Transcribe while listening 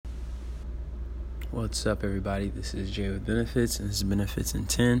What's up, everybody? This is Jay with Benefits, and this is Benefits in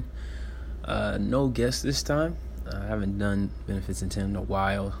 10. No guest this time. I haven't done Benefits in 10 in a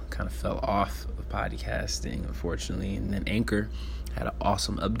while. Kind of fell off of podcasting, unfortunately. And then Anchor had an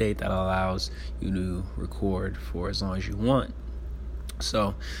awesome update that allows you to record for as long as you want.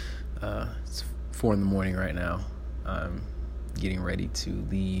 So, it's 4 a.m. right now. I'm getting ready to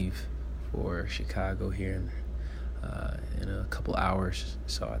leave for Chicago here in a couple hours.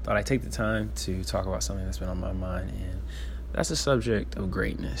 So I thought I'd take the time to talk about something that's been on my mind, and that's the subject of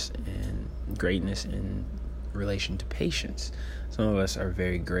greatness, and greatness in relation to patience. Some of us are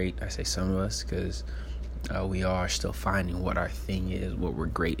very great. I say some of us because we are still finding what our thing is, what we're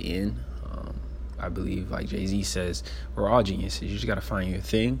great in. I believe, like Jay-Z says, we're all geniuses. You just got to find your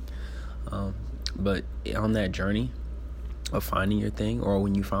thing. But on that journey of finding your thing, or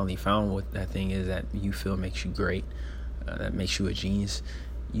when you finally found what that thing is that you feel makes you great, that makes you a genius,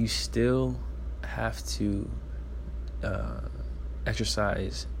 you still have to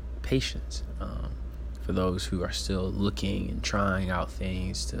exercise patience. For those who are still looking and trying out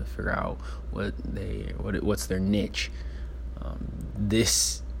things to figure out what's their niche,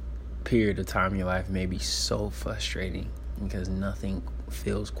 this period of time in your life may be so frustrating because nothing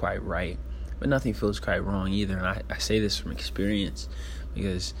feels quite right. But nothing feels quite wrong either. And I say this from experience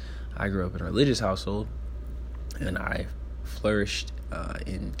because I grew up in a religious household, and I flourished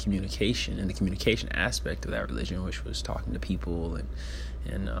in communication, in the communication aspect of that religion, which was talking to people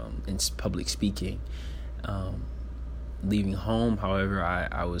and public speaking. Leaving home, however,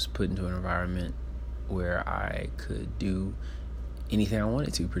 I was put into an environment where I could do anything I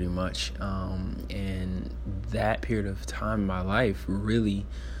wanted to, pretty much. And that period of time in my life really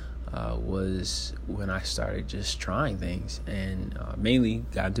was when I started just trying things, and mainly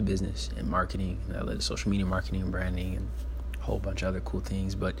got into business and marketing. And I led to social media marketing and branding and a whole bunch of other cool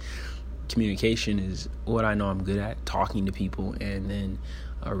things. But communication is what I know I'm good at, talking to people and then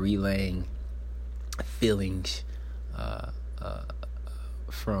relaying feelings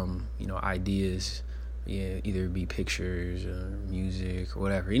from ideas, either be pictures or music or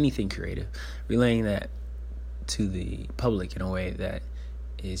whatever, anything creative, relaying that to the public in a way that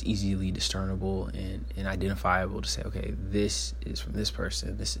is easily discernible and identifiable, to say, okay, this is from this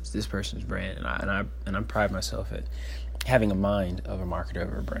person, this is this person's brand. And I pride myself at having a mind of a marketer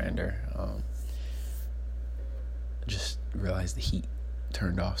or a brander. Just realized the heat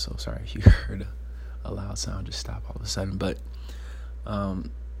turned off, so sorry if you heard a loud sound just stop all of a sudden. But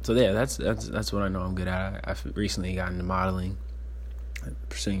so yeah, that's what I know I'm good at. I've recently gotten into modeling,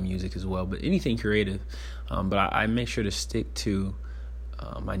 pursuing music as well, but anything creative. But I make sure to stick to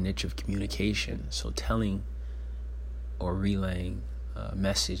my niche of communication. So telling or relaying a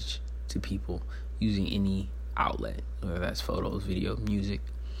message to people using any outlet, whether that's photos, video, music.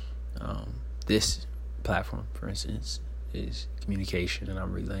 This platform, for instance, is communication, and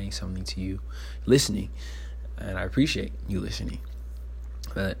I'm relaying something to you, listening, and I appreciate you listening.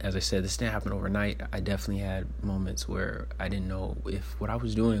 But as I said, this didn't happen overnight. I definitely had moments where I didn't know if what I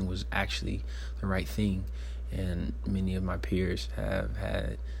was doing was actually the right thing. And many of my peers have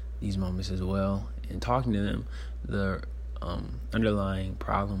had these moments as well. And talking to them, the underlying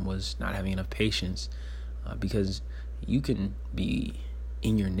problem was not having enough patience, because you can be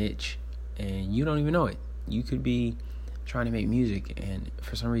in your niche and you don't even know it. You could be trying to make music, and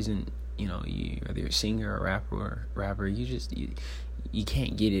for some reason, whether you're a singer or rapper, you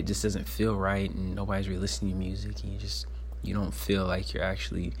can't get it. It just doesn't feel right, and nobody's really listening to music, and you don't feel like you're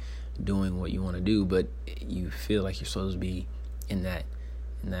actually doing what you want to do, but you feel like you're supposed to be in that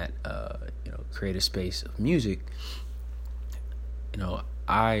creative space of music.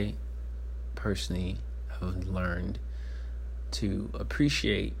 I personally have learned to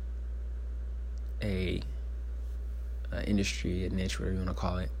appreciate a industry, a niche, whatever you want to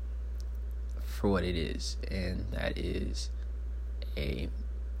call it, for what it is, and that is a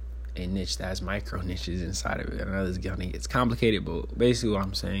niche that has micro niches inside of it. I know it's complicated, but basically what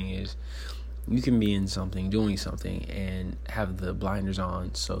I'm saying is you can be in something, doing something, and have the blinders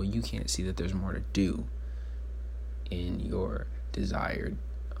on so you can't see that there's more to do in your desired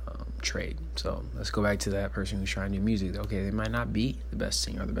trade. So let's go back to that person who's trying to do music. Okay, they might not be the best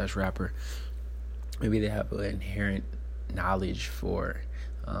singer or the best rapper. Maybe they have an inherent knowledge for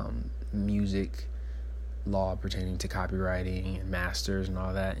music law pertaining to copywriting and masters and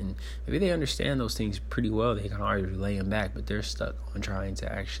all that, and maybe they understand those things pretty well. They can already relay them back, but they're stuck on trying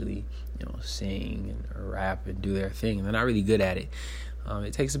to actually sing and rap and do their thing, and they're not really good at it.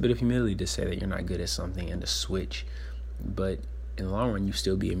 It takes a bit of humility to say that you're not good at something and to switch, but in the long run, you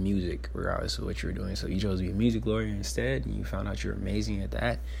still be in music regardless of what you're doing. So you chose to be a music lawyer instead, and you found out you're amazing at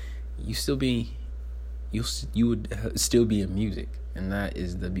that. You still be you would still be in music, and that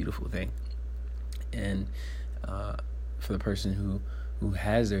is the beautiful thing. And for the person who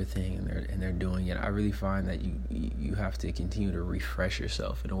has their thing and they're doing it, I really find that you have to continue to refresh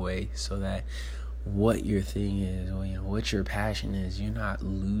yourself in a way so that what your thing is, or what your passion is, you're not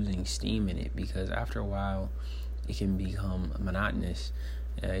losing steam in it, because after a while it can become monotonous.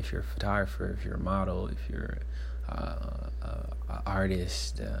 If you're a photographer, if you're a model, if you're an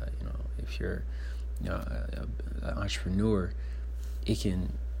artist, if you're an entrepreneur, it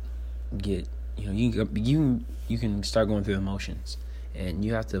can get you can start going through emotions, and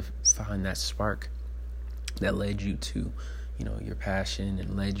you have to find that spark that led you to your passion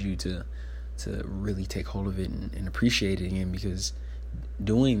and led you to really take hold of it and appreciate it again, because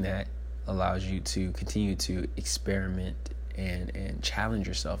doing that allows you to continue to experiment and challenge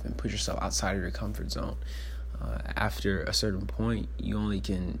yourself and put yourself outside of your comfort zone. After a certain point, you only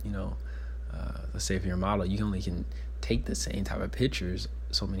can, let's say if you're a model, you only can take the same type of pictures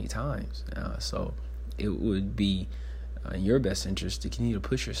so many times. So it would be in your best interest to continue to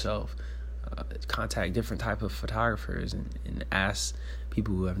push yourself, contact different type of photographers and ask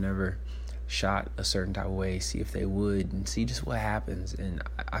people who have never shot a certain type of way, see if they would, and see just what happens. And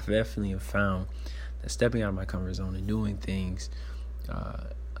I definitely have found that stepping out of my comfort zone and doing things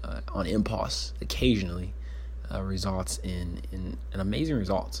on impulse occasionally results in an amazing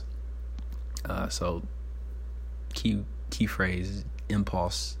results. So key phrase,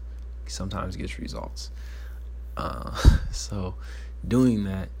 impulse sometimes gets results. So doing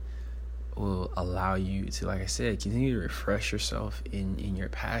that will allow you to, like I said, continue to refresh yourself in your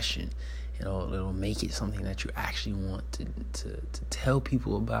passion. It'll make it something that you actually want to tell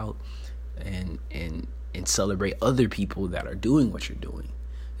people about and celebrate other people that are doing what you're doing.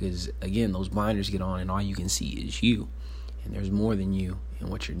 Because again, those blinders get on and all you can see is you, and there's more than you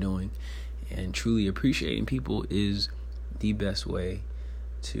in what you're doing. And truly appreciating people is the best way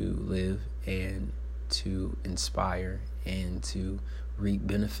to live and to inspire and to reap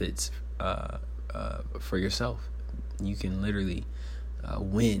benefits for yourself. You can literally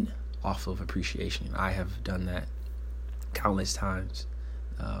win off of appreciation. I have done that countless times.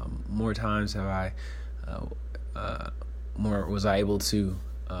 More times have I was I able to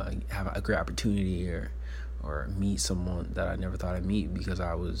have a great opportunity or meet someone that I never thought I'd meet, because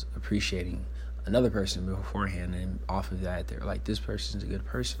I was appreciating another person beforehand, and off of that they're like, this person's a good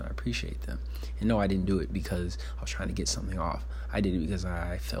person, I appreciate them. And no, I didn't do it because I was trying to get something off. I did it because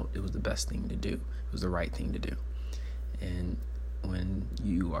I felt it was the best thing to do. It was the right thing to do. And when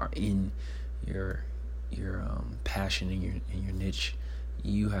you are in your passion and your niche,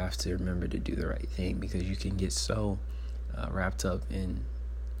 you have to remember to do the right thing, because you can get so wrapped up in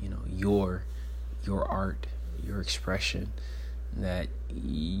your art, your expression, that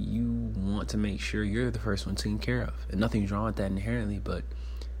you want to make sure you're the first one taken care of. And nothing's wrong with that inherently, but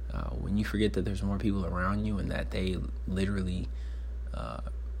when you forget that there's more people around you and that they literally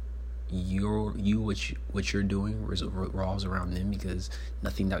what you're doing revolves around them, because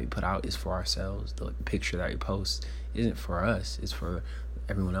nothing that we put out is for ourselves. The picture that we post isn't for us, it's for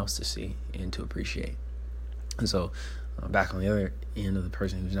everyone else to see and to appreciate. And so back on the other end of the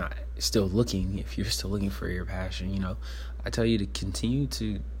person who's not still looking, if you're still looking for your passion, I tell you to continue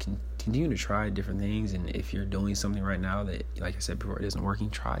to try different things. And if you're doing something right now that, like I said before, it isn't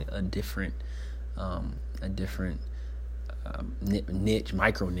working, try a different niche,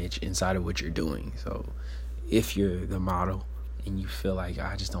 micro niche inside of what you're doing. So if you're the model and you feel like,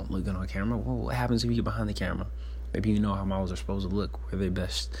 I just don't look good on camera, well, what happens if you get behind the camera? Maybe you know how models are supposed to look, where they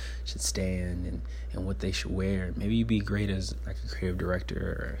best should stand and what they should wear. Maybe you'd be great as like a creative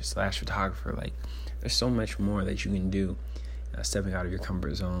director or / photographer. Like, there's so much more that you can do, stepping out of your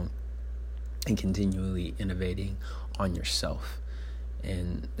comfort zone and continually innovating on yourself.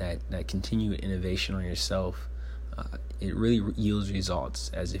 And that continued innovation on yourself, it really yields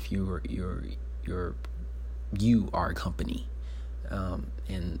results as if you are a company.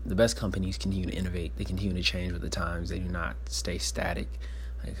 And the best companies continue to innovate. They continue to change with the times. They do not stay static,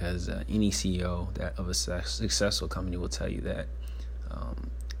 because any CEO of a successful company will tell you that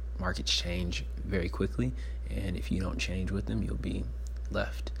markets change very quickly, and if you don't change with them, you'll be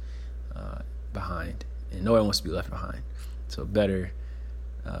left behind, and no one wants to be left behind. So better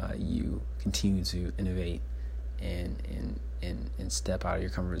you continue to innovate and step out of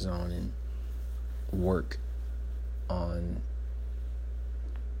your comfort zone and work on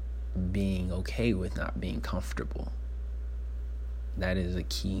being okay with not being comfortable. That is a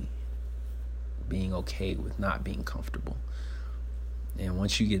key. Being okay with not being comfortable. And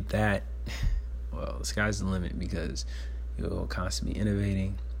once you get that, well, the sky's the limit, because you'll constantly be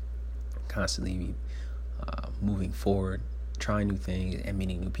innovating, constantly be moving forward, trying new things, and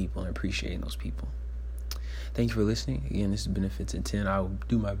meeting new people and appreciating those people. Thank you for listening. Again, this is Benefits in 10. I will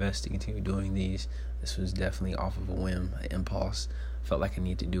do my best to continue doing these. This was definitely off of a whim, an impulse. I felt like I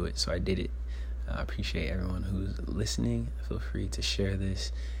needed to do it, so I did it. I appreciate everyone who's listening. Feel free to share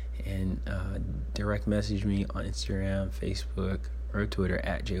this and direct message me on Instagram, Facebook, or Twitter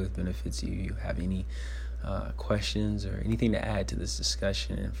at JWithBenefits. If you have any questions or anything to add to this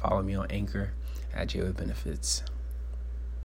discussion, and follow me on Anchor at JWithBenefits.